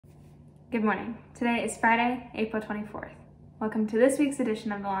Good morning. Today is Friday, April 24th. Welcome to this week's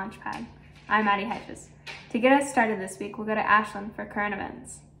edition of the Launchpad. I'm Addie Hedges. To get us started this week, we'll go to Ashland for current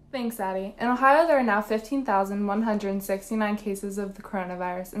events. Thanks, Addie. In Ohio, there are now 15,169 cases of the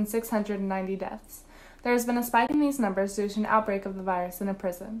coronavirus and 690 deaths. There has been a spike in these numbers due to an outbreak of the virus in a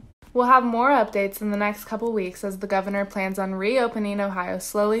prison. We'll have more updates in the next couple weeks as the governor plans on reopening Ohio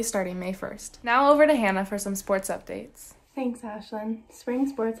slowly starting May 1st. Now over to Hannah for some sports updates. Thanks, Ashlyn. Spring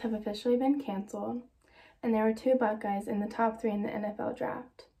sports have officially been canceled, and there were 2 Buckeyes in the top 3 in the NFL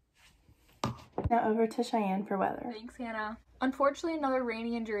draft. Now over to Cheyenne for weather. Thanks, Hannah. Unfortunately, another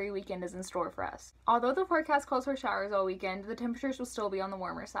rainy and dreary weekend is in store for us. Although the forecast calls for showers all weekend, the temperatures will still be on the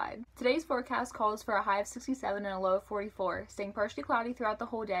warmer side. Today's forecast calls for a high of 67 and a low of 44, staying partially cloudy throughout the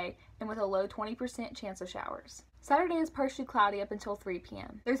whole day and with a low 20% chance of showers. Saturday is partially cloudy up until 3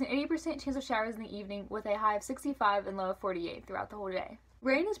 p.m. There's an 80% chance of showers in the evening with a high of 65 and low of 48 throughout the whole day.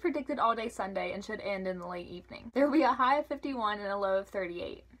 Rain is predicted all day Sunday and should end in the late evening. There will be a high of 51 and a low of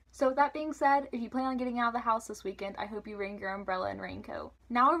 38. So with that being said, if you plan on getting out of the house this weekend, I hope you bring your umbrella and raincoat.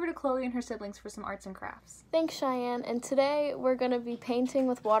 Now over to Chloe and her siblings for some arts and crafts. Thanks, Cheyenne. And today we're going to be painting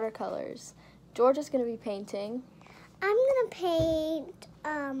with watercolors. George is going to be painting. I'm gonna paint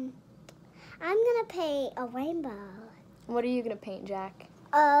a rainbow. What are you going to paint, Jack?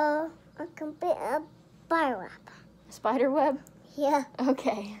 I can paint a spider web. A spider web? Yeah.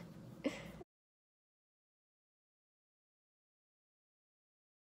 Okay. Give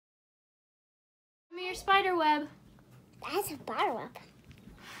me your spider web. That's a spider web.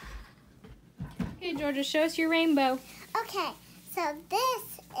 Okay, Georgia, show us your rainbow. Okay, so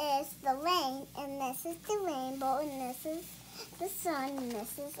this is the rain, and this is the rainbow, and this is the sun, and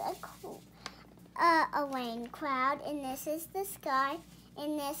this is a rain cloud, and this is the sky,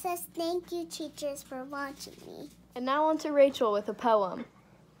 and this says thank you, teachers, for watching me. And now on to Rachel with a poem.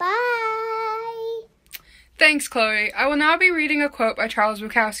 Bye! Thanks, Chloe. I will now be reading a quote by Charles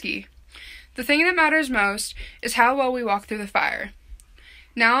Bukowski. The thing that matters most is how well we walk through the fire.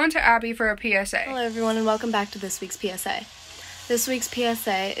 Now on to Abby for a PSA. Hello everyone and welcome back to this week's PSA. This week's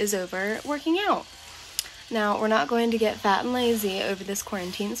PSA is over working out. Now, we're not going to get fat and lazy over this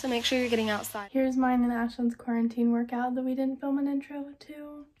quarantine, so make sure you're getting outside. Here's mine and Ashlyn's quarantine workout that we didn't film an intro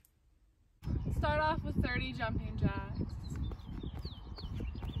to. Start off with 30 jumping jacks,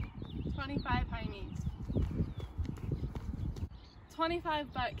 25 high knees,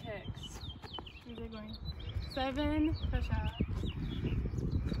 25 butt kicks, 7 push-ups,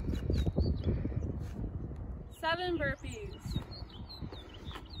 7 burpees,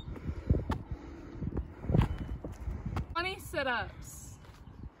 20 sit-ups,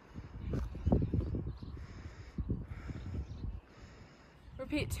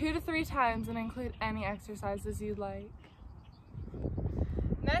 2 to 3 times and include any exercises you'd like.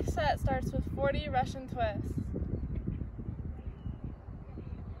 Next set starts with 40 Russian twists,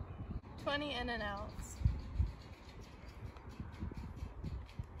 20 in and outs.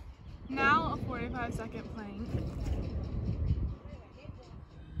 Now a 45-second plank,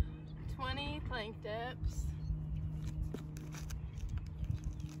 20 plank dips,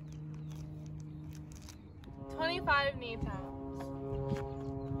 25 knee taps,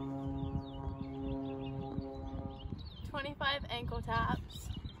 25 ankle taps,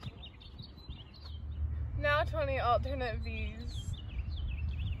 now 20 alternate V's.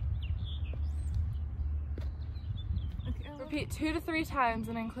 Repeat 2 to 3 times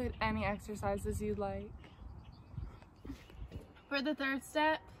and include any exercises you'd like. For the third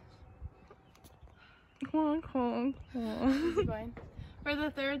step, For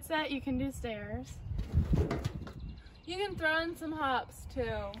the third set, you can do stairs. You can throw in some hops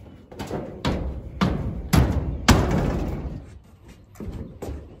too.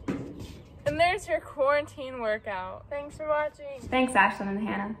 And there's your quarantine workout. Thanks for watching. Thanks, Ashlyn and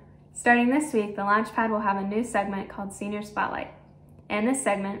Hannah. Starting this week, the Launchpad will have a new segment called Senior Spotlight. In this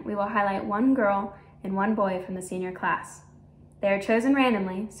segment, we will highlight one girl and one boy from the senior class. They are chosen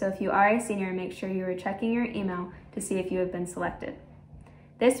randomly, so if you are a senior, make sure you are checking your email to see if you have been selected.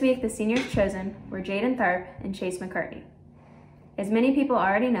 This week, the seniors chosen were Jaden Tharp and Chase McCartney. As many people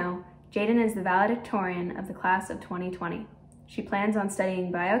already know, Jaden is the valedictorian of the class of 2020. She plans on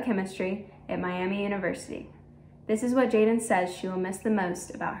studying biochemistry at Miami University. This is what Jaden says she will miss the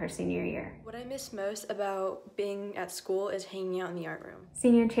most about her senior year. What I miss most about being at school is hanging out in the art room.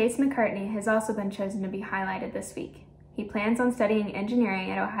 Senior Chase McCartney has also been chosen to be highlighted this week. He plans on studying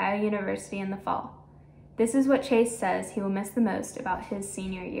engineering at Ohio University in the fall. This is what Chase says he will miss the most about his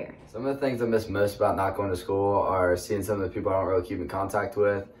senior year. Some of the things I miss most about not going to school are seeing some of the people I don't really keep in contact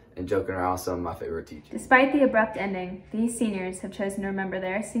with, and joking around with some of my favorite teachers. Despite the abrupt ending, these seniors have chosen to remember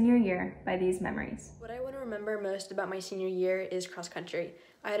their senior year by these memories. What I want to remember most about my senior year is cross country.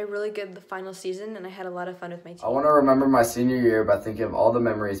 I had a really good final season and I had a lot of fun with my team. I want to remember my senior year by thinking of all the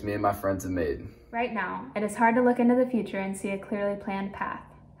memories me and my friends have made. Right now, it is hard to look into the future and see a clearly planned path.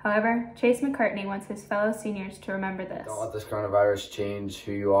 However, Chase McCartney wants his fellow seniors to remember this. Don't let this coronavirus change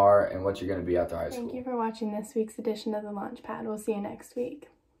who you are and what you're going to be after high school. Thank you for watching this week's edition of the Launchpad. We'll see you next week.